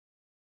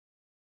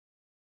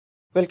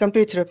Welcome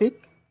to ItzRafiq.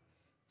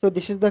 So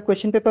this is the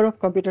question paper of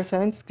Computer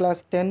Science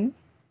Class 10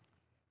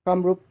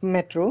 Kamrup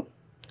Metro.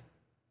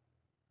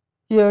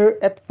 Here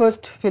at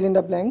first fill in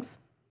the blanks.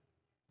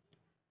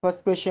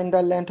 First question,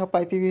 the length of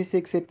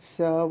IPv6 it's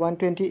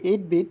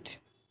 128 bit.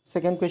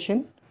 Second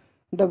question,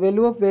 the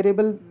value of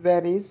variable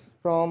varies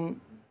from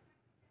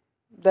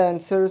the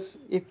answers.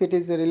 If it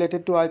is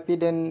related to IP,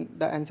 then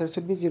the answer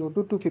should be 0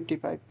 to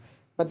 255.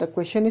 But the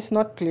question is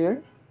not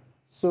clear,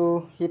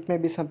 so it may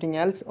be something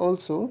else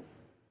also.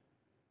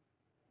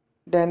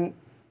 Then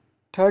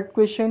third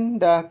question,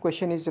 the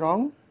question is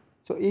wrong.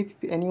 So if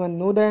anyone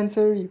know the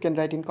answer, you can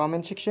write in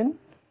comment section.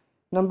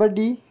 Number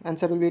D,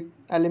 answer will be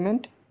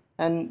element,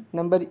 and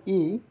number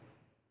E,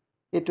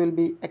 it will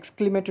be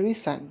exclamatory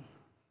sign.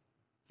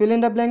 Fill in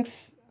the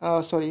blanks,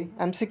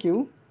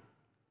 MCQ.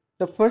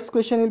 The first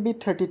question will be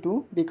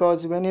 32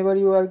 because whenever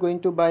you are going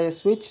to buy a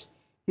switch,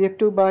 you have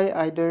to buy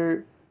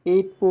either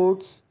 8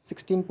 ports,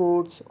 16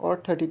 ports or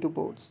 32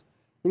 ports.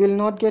 You will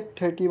not get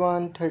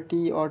 31,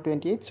 30 or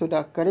 28, so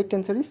the correct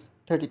answer is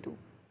 32.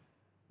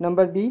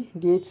 Number B,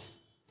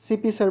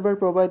 DHCP server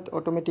provide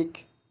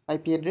automatic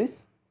IP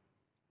address.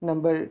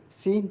 Number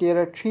C,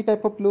 there are three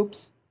type of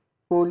loops: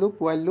 for loop,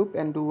 while loop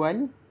and do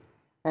while.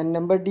 And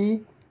number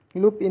D,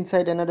 loop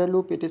inside another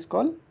loop, it is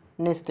called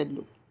nested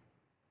loop.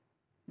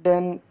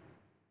 Then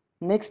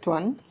next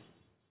one,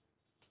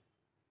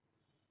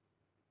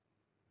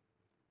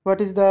 what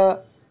is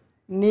the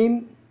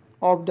name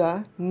of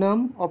the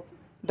num of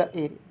the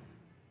array?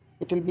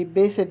 It will be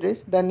base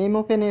address. The name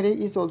of an array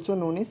is also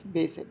known as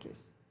base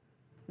address.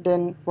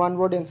 Then one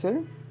word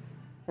answer.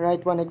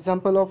 Write one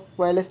example of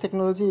wireless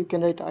technology. You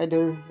can write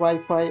either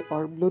Wi-Fi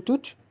or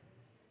Bluetooth.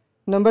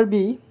 Number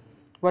B,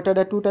 what are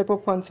the two type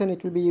of function?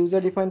 It will be user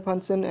defined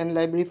function and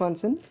library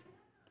function.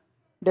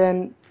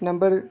 Then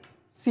number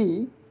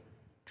C,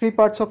 three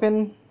parts of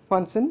an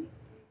function.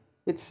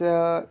 It's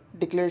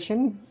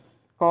declaration,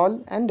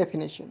 call and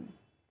definition.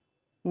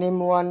 Name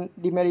one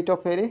demerit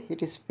of array.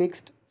 It is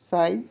fixed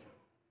size.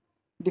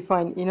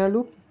 Define inner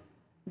loop,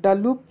 the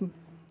loop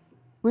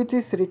which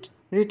is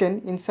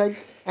written inside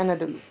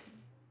another loop.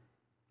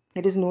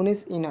 It is known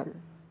as inner.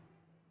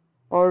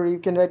 Or you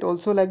can write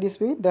also like this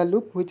way, the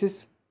loop which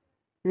is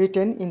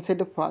written inside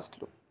the first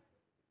loop.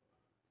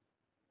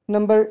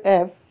 Number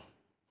F,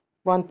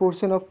 one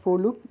portion of for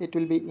loop, it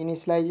will be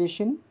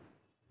initialization.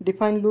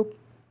 Define loop,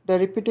 the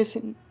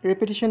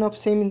repetition of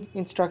same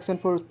instruction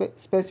for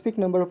specific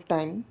number of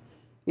time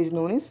is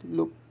known as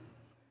loop.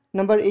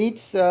 Number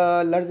 8,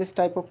 largest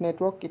type of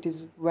network, it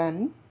is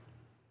WAN.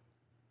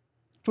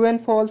 True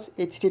and false,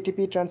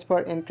 HTTP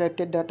transfer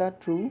encrypted data,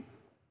 true.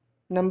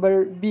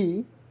 Number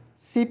B,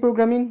 C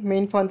programming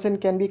main function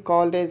can be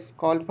called as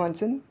called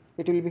function.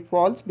 It will be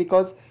false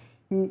because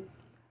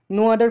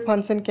no other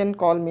function can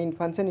call main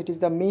function. It is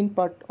the main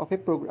part of a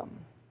program.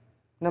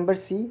 Number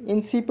C,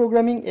 in C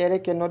programming array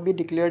cannot be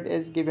declared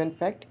as given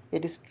fact.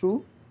 It is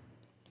true.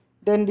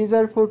 Then these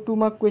are for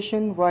 2-mark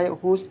question. Why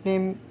host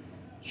name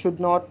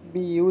should not be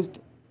used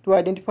to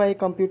identify a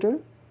computer?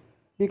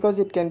 Because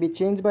it can be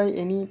changed by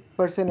any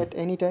person at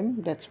any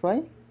time. That's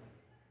why.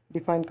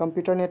 Define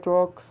computer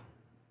network.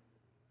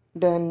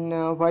 Then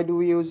why do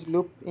we use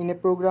loop in a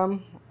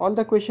program? All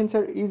the questions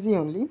are easy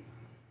only.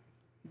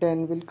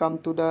 Then we'll come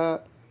to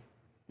the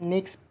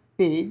next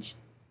page.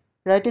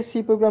 Write a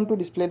C program to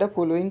display the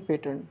following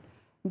pattern.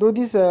 Though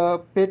this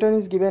pattern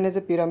is given as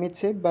a pyramid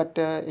shape, but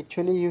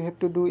actually you have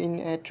to do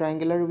in a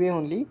triangular way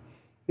only,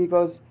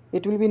 because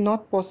it will be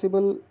not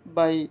possible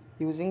by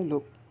using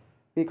loop,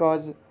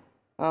 because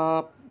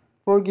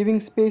for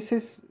giving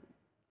spaces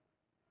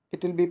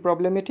it will be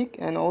problematic,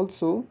 and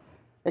also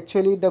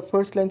actually the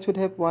first line should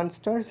have 1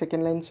 star,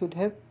 second line should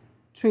have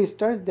 3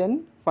 stars,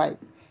 then 5,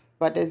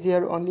 but as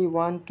here only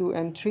 1, 2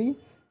 and 3,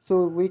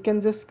 so we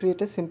can just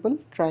create a simple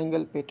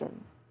triangle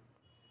pattern.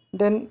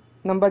 Then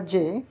number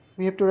J,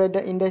 we have to write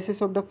the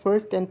indices of the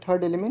first and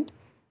third element.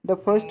 The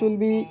first will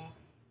be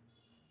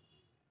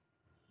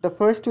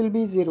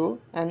 0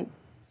 and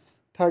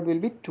third will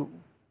be 2.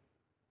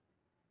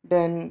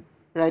 Then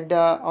write the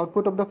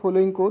output of the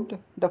following code.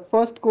 The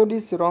first code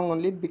is wrong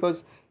only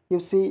because you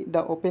see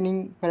the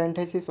opening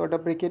parenthesis or the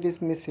bracket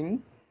is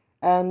missing,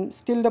 and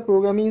still the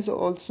programming is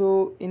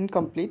also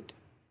incomplete.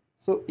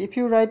 So if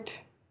you write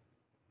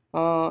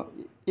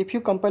if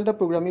you compile the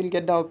program, you will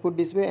get the output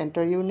this way.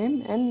 Enter your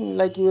name, and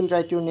like you will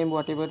write your name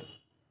whatever,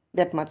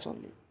 that much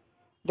only.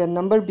 Then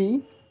number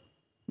B,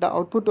 the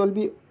output will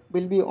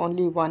be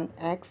only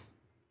 1x.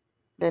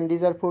 Then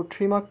these are for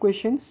 3-mark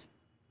questions.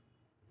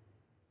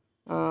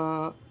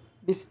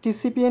 This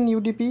TCP and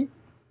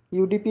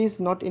UDP is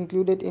not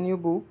included in your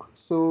book,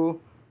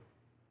 so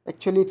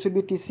actually it should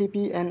be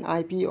TCP and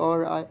IP,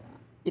 or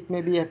it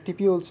may be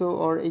FTP also,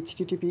 or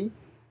HTTP,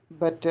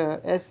 but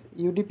as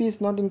UDP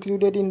is not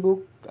included in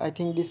book, I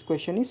think this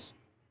question is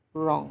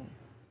wrong.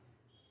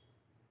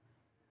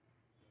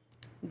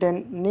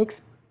 Then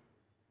next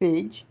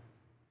page,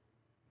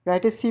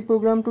 write a C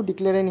program to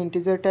declare an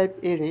integer type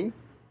array.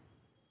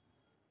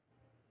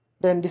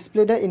 Then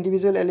display the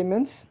individual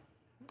elements,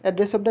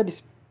 address of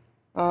the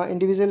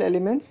individual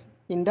elements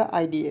in the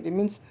id array,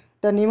 means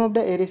the name of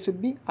the array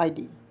should be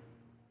id.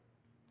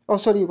 Oh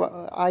sorry,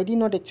 id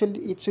not actually,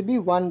 it should be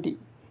 1D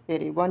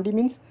array. 1D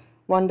means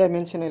one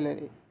dimensional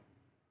array.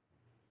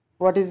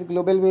 What is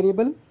global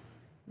variable?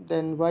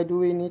 Then why do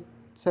we need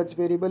such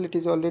variable? It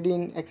is already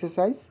in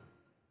exercise,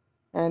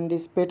 and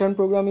this pattern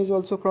program is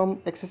also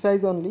from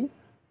exercise only.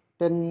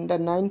 Then the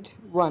ninth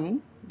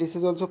one, this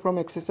is also from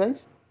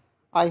exercise.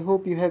 I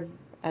hope you have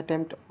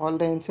attempted all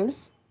the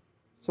answers.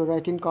 So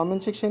write in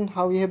comment section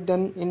how you have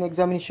done in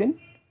examination.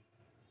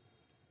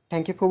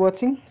 Thank you for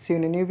watching. See you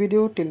in a new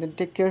video. Till then,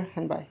 take care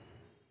and bye.